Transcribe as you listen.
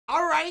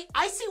All right,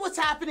 I see what's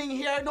happening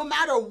here. No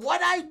matter what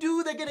I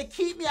do, they're gonna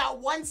keep me at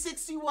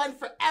 161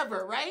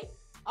 forever, right?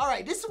 All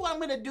right, this is what I'm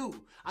gonna do.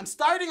 I'm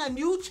starting a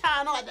new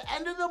channel at the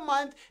end of the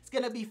month. It's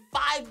gonna be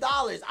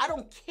 $5. I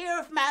don't care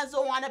if mans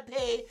don't wanna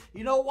pay.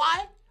 You know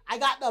why? I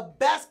got the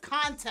best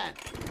content.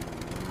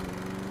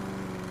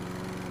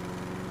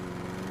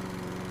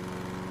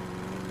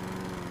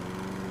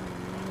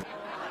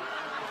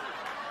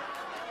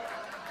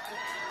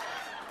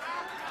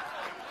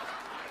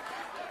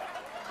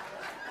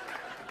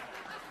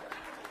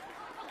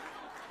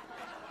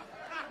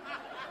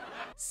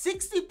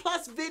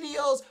 +60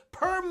 videos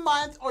per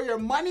month or your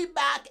money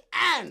back,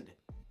 and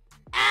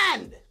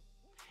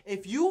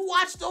if you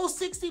watch those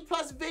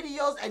 60+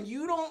 videos and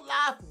you don't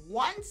laugh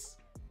once,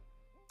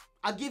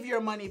 I'll give you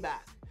your money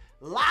back.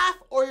 Laugh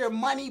or your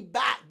money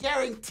back,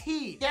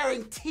 guaranteed,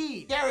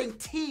 guaranteed,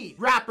 guaranteed.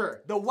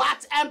 Rapper, the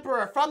Wax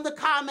Emperor from the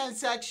comment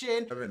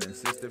section. Having in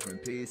 6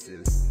 different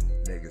pieces,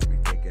 niggas be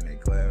thinking they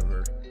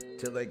clever,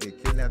 till they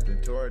get kidnapped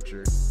and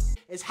tortured.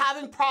 Is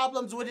having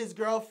problems with his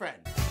girlfriend.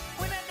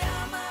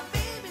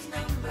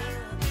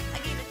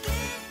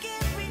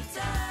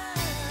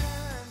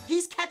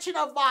 He's catching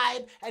a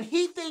vibe and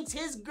he thinks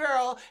his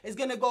girl is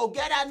gonna go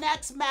get her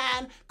next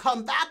man,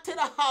 come back to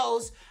the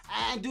house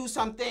and do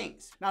some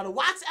things. Now the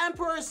Wax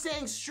Emperor is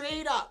saying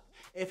straight up,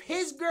 if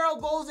his girl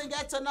goes and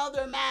gets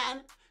another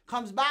man,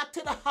 comes back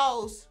to the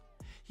house,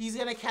 he's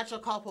gonna catch a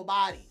couple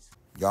bodies.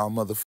 Y'all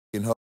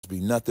motherfucking hoes be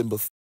nothing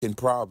but fucking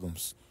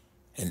problems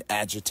and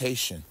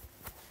agitation.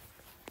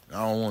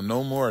 I don't want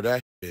no more of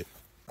that shit.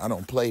 I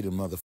don't play the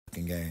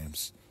motherfucking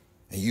games.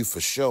 And you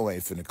for sure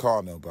ain't finna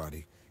call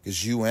nobody.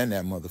 Cause you and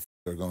that motherfucker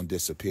are gonna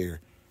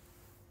disappear.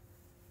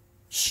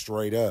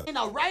 Straight up. You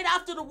know, right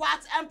after the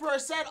Wax Emperor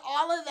said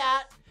all of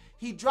that,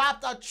 he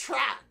dropped a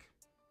track.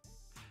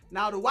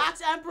 Now the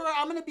Wax Emperor,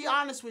 I'm gonna be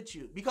honest with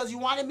you, because you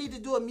wanted me to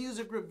do a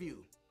music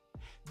review.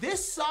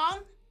 This song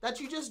that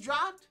you just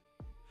dropped,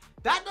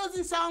 that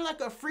doesn't sound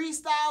like a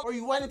freestyle or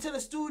you went into the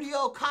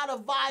studio, caught a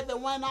vibe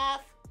and went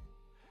off.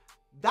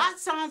 That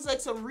sounds like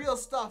some real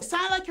stuff. It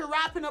sounds like you're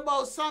rapping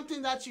about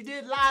something that you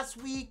did last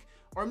week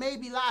or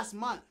maybe last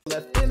month.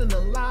 Left in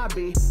the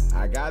lobby,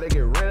 I gotta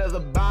get rid of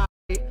the body.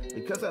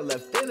 Because I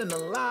left in the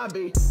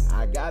lobby,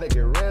 I gotta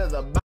get rid of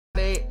the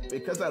body.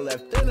 Because I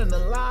left in the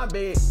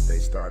lobby. They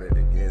started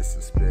to get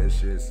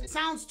suspicious. It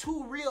sounds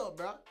too real,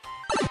 bro.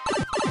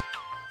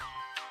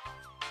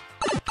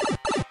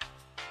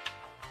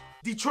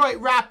 Detroit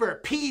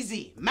rapper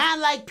Peezy, man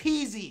like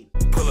Peezy.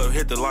 Pull up,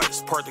 hit the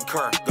lights, park the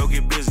car, go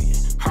get busy.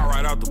 Hop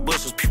right out the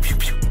bushes, pew pew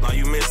pew. Now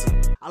you missing.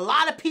 A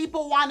lot of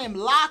people want him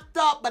locked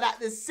up, but at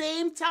the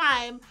same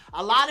time,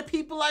 a lot of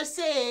people are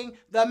saying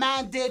the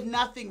man did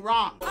nothing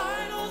wrong.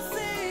 I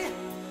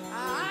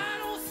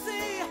don't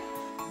see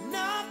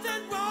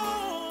nothing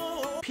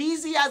wrong.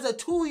 Peezy has a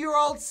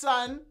 2-year-old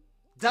son,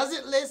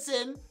 doesn't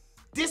listen,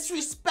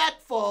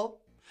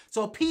 disrespectful,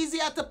 so Peezy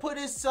had to put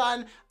his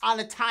son on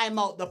a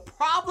timeout. The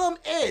problem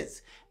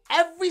is,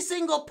 every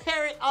single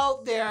parent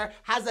out there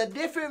has a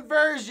different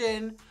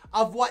version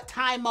of what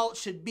timeout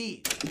should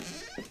be.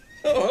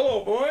 Oh,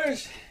 hello,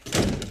 boys.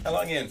 How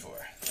long you in for?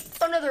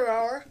 Another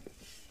hour.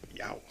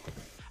 Yow.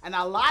 And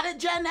a lot of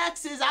Gen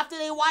X's, after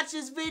they watch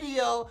this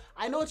video,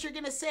 I know what you're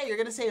gonna say. You're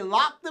gonna say,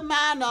 lock the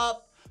man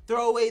up,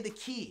 throw away the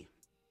key.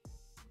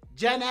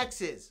 Gen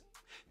X's,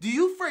 do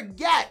you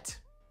forget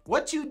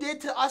what you did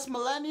to us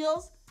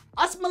millennials?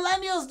 Us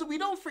millennials, we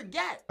don't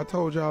forget. I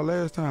told y'all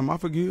last time, I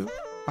forgive.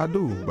 I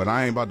do, but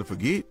I ain't about to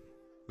forget.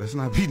 Let's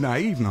not be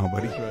naive now,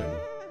 buddy.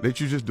 Let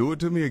you just do it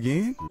to me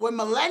again? When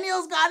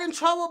millennials got in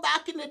trouble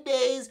back in the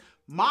days,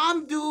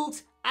 mom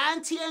dukes,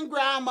 auntie and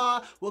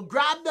grandma will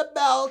grab the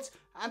belt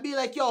and be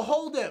like, yo,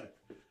 hold him.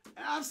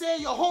 And I'm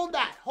saying, yo, hold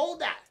that, hold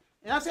that.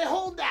 And I'm saying,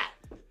 hold that.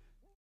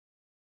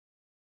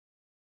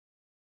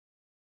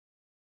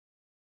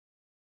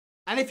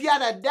 And if you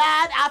had a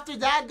dad, after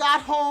dad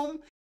got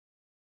home,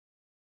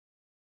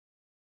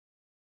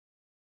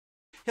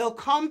 he'll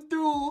come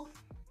through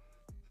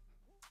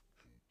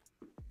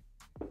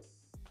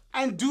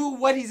and do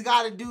what he's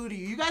got to do to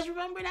you. You guys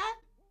remember that?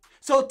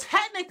 So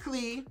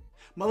technically,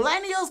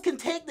 millennials can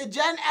take the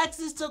Gen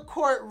X's to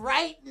court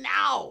right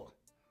now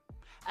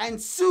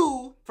and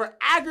sue for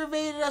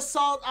aggravated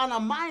assault on a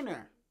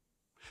minor.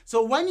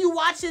 So when you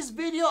watch this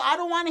video, I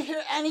don't want to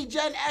hear any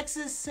Gen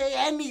X's say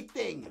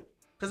anything.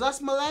 Because us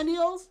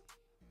millennials,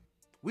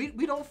 we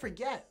don't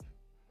forget.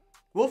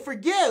 We'll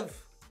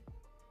forgive,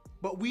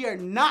 but we are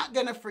not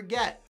going to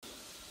forget.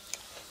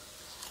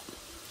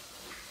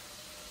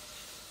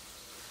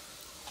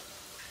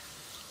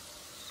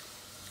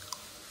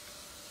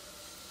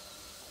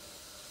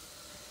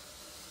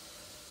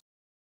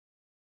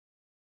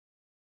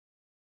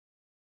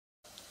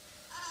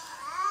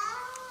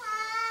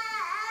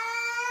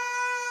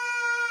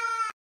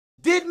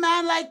 Did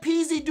man like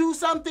Peezy do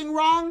something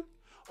wrong?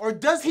 Or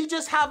does he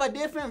just have a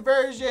different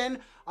version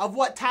of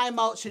what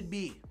timeout should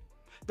be?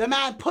 The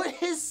man put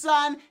his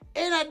son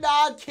in a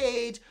dog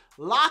cage,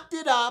 locked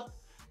it up,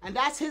 and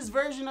that's his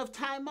version of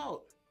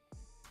timeout.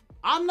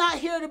 I'm not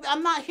here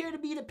to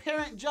be the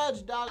parent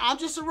judge, dog. I'm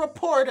just a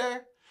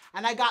reporter,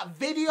 and I got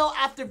video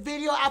after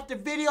video after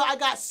video. I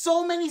got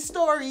so many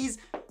stories,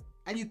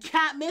 and you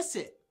can't miss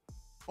it.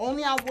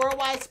 Only on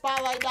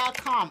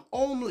worldwidespotlight.com.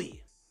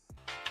 Only.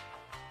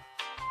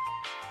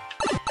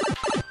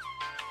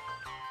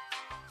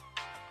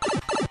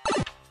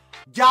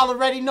 Y'all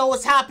already know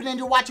what's happening.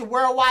 You're watching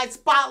Worldwide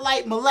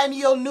Spotlight,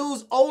 millennial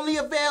news, only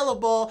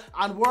available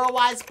on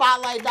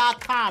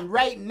worldwidespotlight.com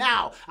right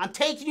now. I'm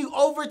taking you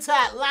over to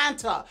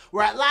Atlanta,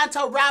 where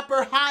Atlanta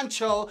rapper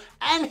Hunxho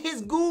and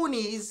his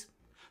Goonies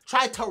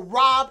tried to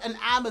rob an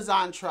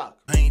Amazon truck.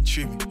 I ain't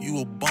tripping,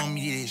 you a bum,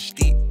 yeah,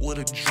 stick with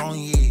a drum,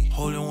 yeah,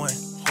 holding one,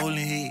 holding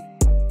head,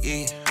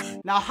 yeah.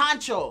 Now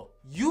Hunxho,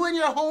 you and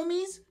your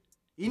homies,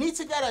 you need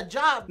to get a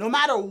job. No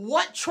matter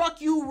what truck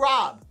you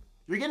rob,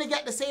 you're gonna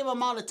get the same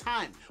amount of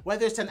time,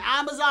 whether it's an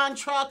Amazon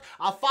truck,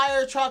 a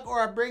fire truck,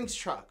 or a Brinks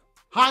truck.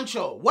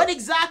 Hunxho, what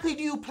exactly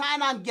do you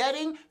plan on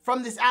getting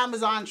from this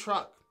Amazon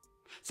truck?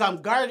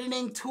 Some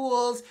gardening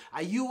tools,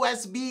 a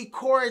USB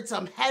cord,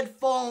 some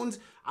headphones,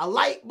 a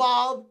light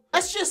bulb.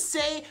 Let's just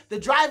say the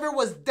driver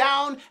was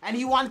down and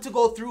he wanted to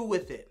go through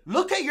with it.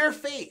 Look at your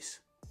face.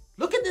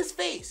 Look at this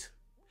face.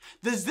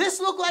 Does this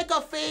look like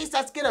a face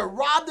that's gonna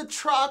rob the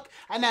truck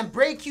and then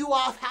break you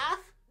off half?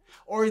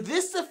 Or is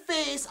this the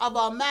face of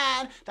a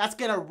man that's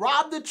gonna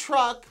rob the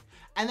truck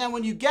and then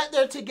when you get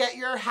there to get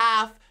your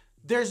half,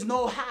 there's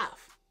no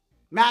half?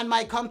 Man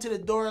might come to the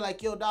door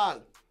like, yo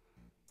dog,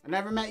 I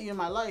never met you in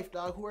my life,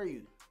 dog. Who are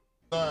you?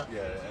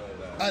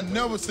 I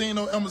never seen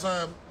no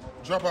Amazon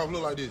drop off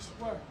look like this.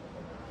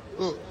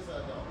 Look.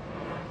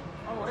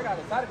 Oh, they got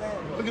a side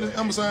band. Look at this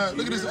Amazon.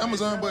 Look at this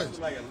Amazon bus.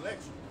 Like electric.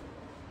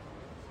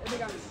 They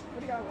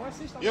got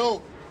 160.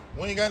 Yo,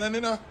 we ain't got nothing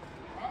in there.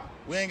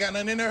 We ain't got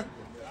nothing in there.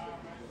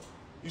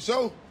 You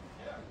so?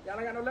 Y'all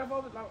ain't got no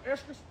leftovers, no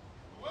extras.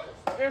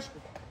 Extra.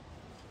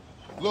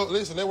 Look,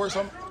 listen, let's work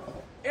something.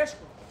 Extra.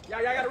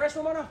 Y'all got a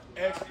restroom on there?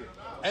 Extra.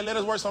 Hey, let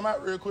us work something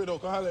out real quick though.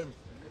 Come holler at me.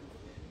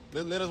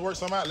 Let us work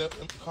something out.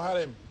 Come holler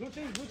at me. Blue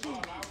cheese, blue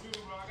cheese.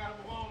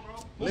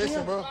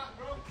 Listen, bro.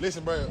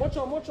 Listen, bro.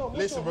 Mucho.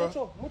 Listen,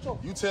 bro.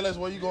 You tell us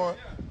where you going.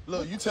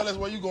 Look, you tell us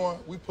where you going.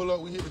 We pull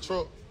up, we hit the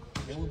truck,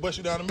 and we bust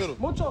you down the middle.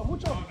 Mucho.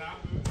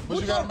 But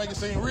you gotta make it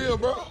seem real,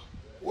 bro.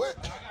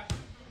 What?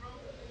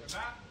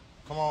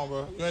 Come on,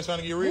 bro. You ain't trying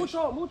to get rich.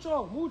 Mucho.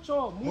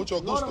 Mucho.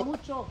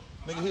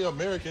 Nigga, he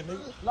American,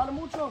 nigga. A lot of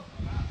mucho.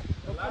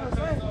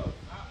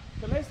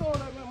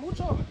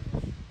 Mucho.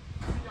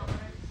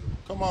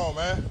 Come on,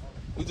 man.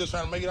 We just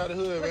trying to make it out of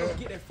the hood, man.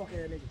 Get that fuck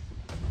ass nigga.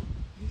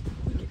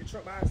 We get the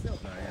truck by ourselves.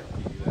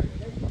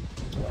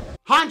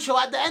 Hunxho,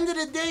 at the end of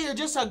the day, you're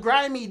just a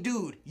grimy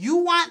dude. You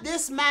want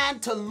this man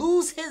to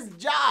lose his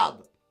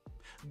job,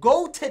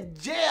 go to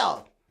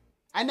jail,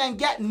 and then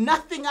get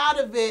nothing out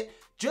of it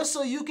just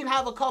so you can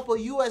have a couple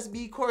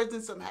USB cords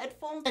and some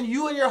headphones? And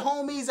you and your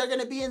homies are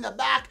gonna be in the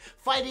back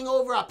fighting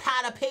over a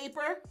pad of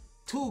paper?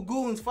 Two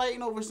goons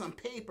fighting over some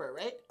paper,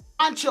 right?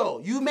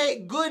 Hunxho, you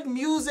make good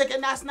music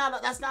and that's not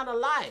a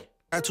lie.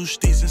 Got 2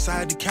 sticks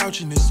inside the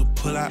couch and this will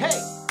pull out.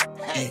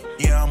 Hey.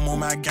 Yeah, I'm on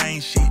my gang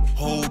shit.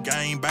 Whole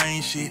gang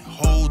bang shit.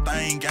 Whole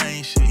thing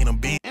gang shit. And I'm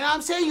being. And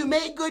I'm saying you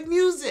make good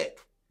music.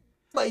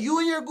 But you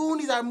and your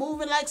goonies are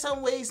moving like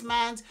some waste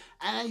mans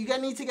and you're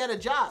gonna need to get a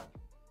job.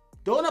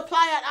 Don't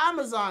apply at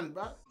Amazon,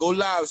 bro. Go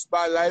live,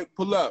 Spotlight,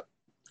 pull up.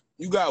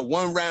 You got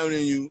 1 round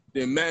in you,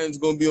 then man's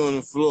gonna be on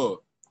the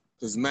floor.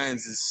 Cause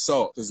man's is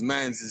salt, cause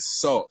man's is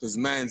salt, cause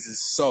man's is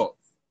salt.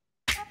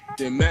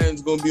 Then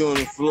man's gonna be on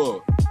the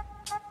floor.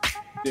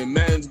 Then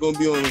man's gonna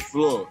be on the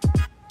floor.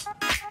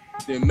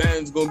 Then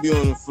man's gonna be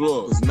on the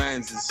floor. Cause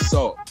man's is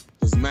salt,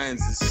 cause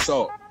man's is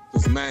salt,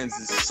 cause man's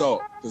is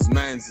salt, cause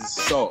man's is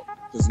salt,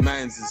 cause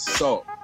man's is salt.